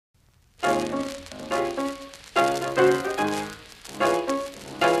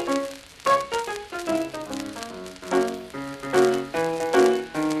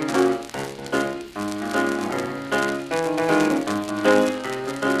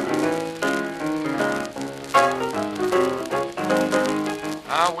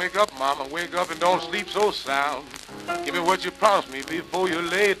Mama, wake up and don't sleep so sound. Give me what you promised me before you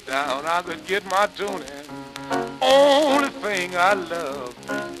lay it down. I could get my tuning. Only thing I love.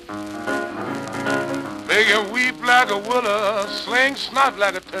 Make it weep like a willow, sling snot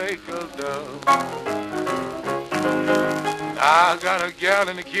like a turtle dove. I got a gal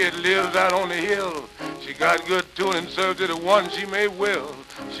and the kid lives out on the hill. She got good tuning, served to the one she made well.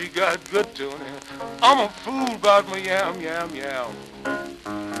 She got good tuning. I'm a fool about my yam, yam, yam.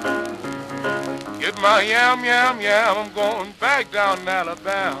 Get my yam, yam, yam. I'm going back down to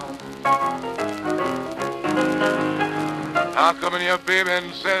Alabama. I'll come in here, baby,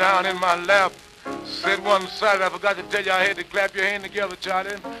 and sit down in my lap. Sit one side. I forgot to tell you I had to clap your hand together,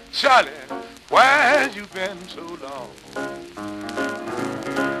 Charlie. Charlie, why you been so long?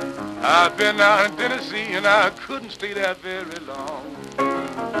 I've been down in Tennessee and I couldn't stay there very long.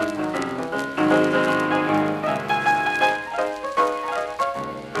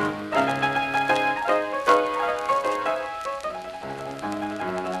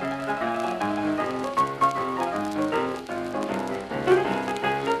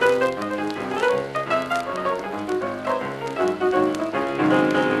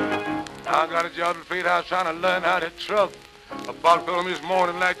 I got a job at the freight house trying to learn how to truck. A box told me this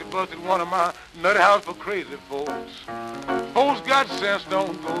morning like they busted one of my nutty house for crazy folks. Folks got sense,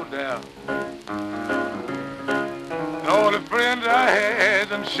 don't go down. And all the friends I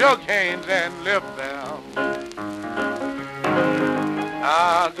had and shook hands and left down.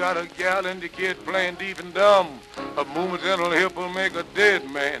 I got a gal and the kid playing deep and dumb. A movement's little hip will make a dead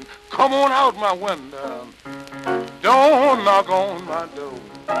man. Come on out my window. Don't knock on my door.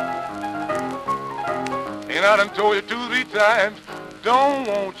 And I done told you 2, 3 times, don't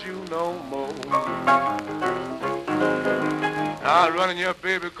want you no more. I run in here,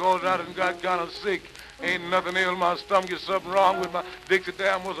 baby, cause I done got kind of sick. Ain't nothing ill, my stomach is something wrong with my Dixie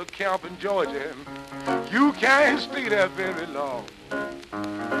Dam was a camp in Georgia. You can't stay there very long.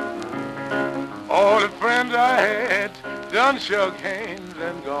 All the friends I had done shook hands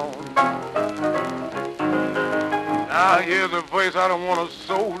and gone. Now here's a voice I don't want a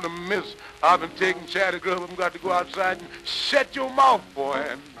soul to miss. I've been taking chatty grub. I've got to go outside and shut your mouth, boy.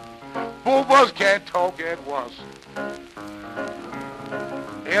 And both of us can't talk at once.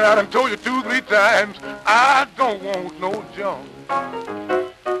 And I done told you 2, 3 times, I don't want no junk.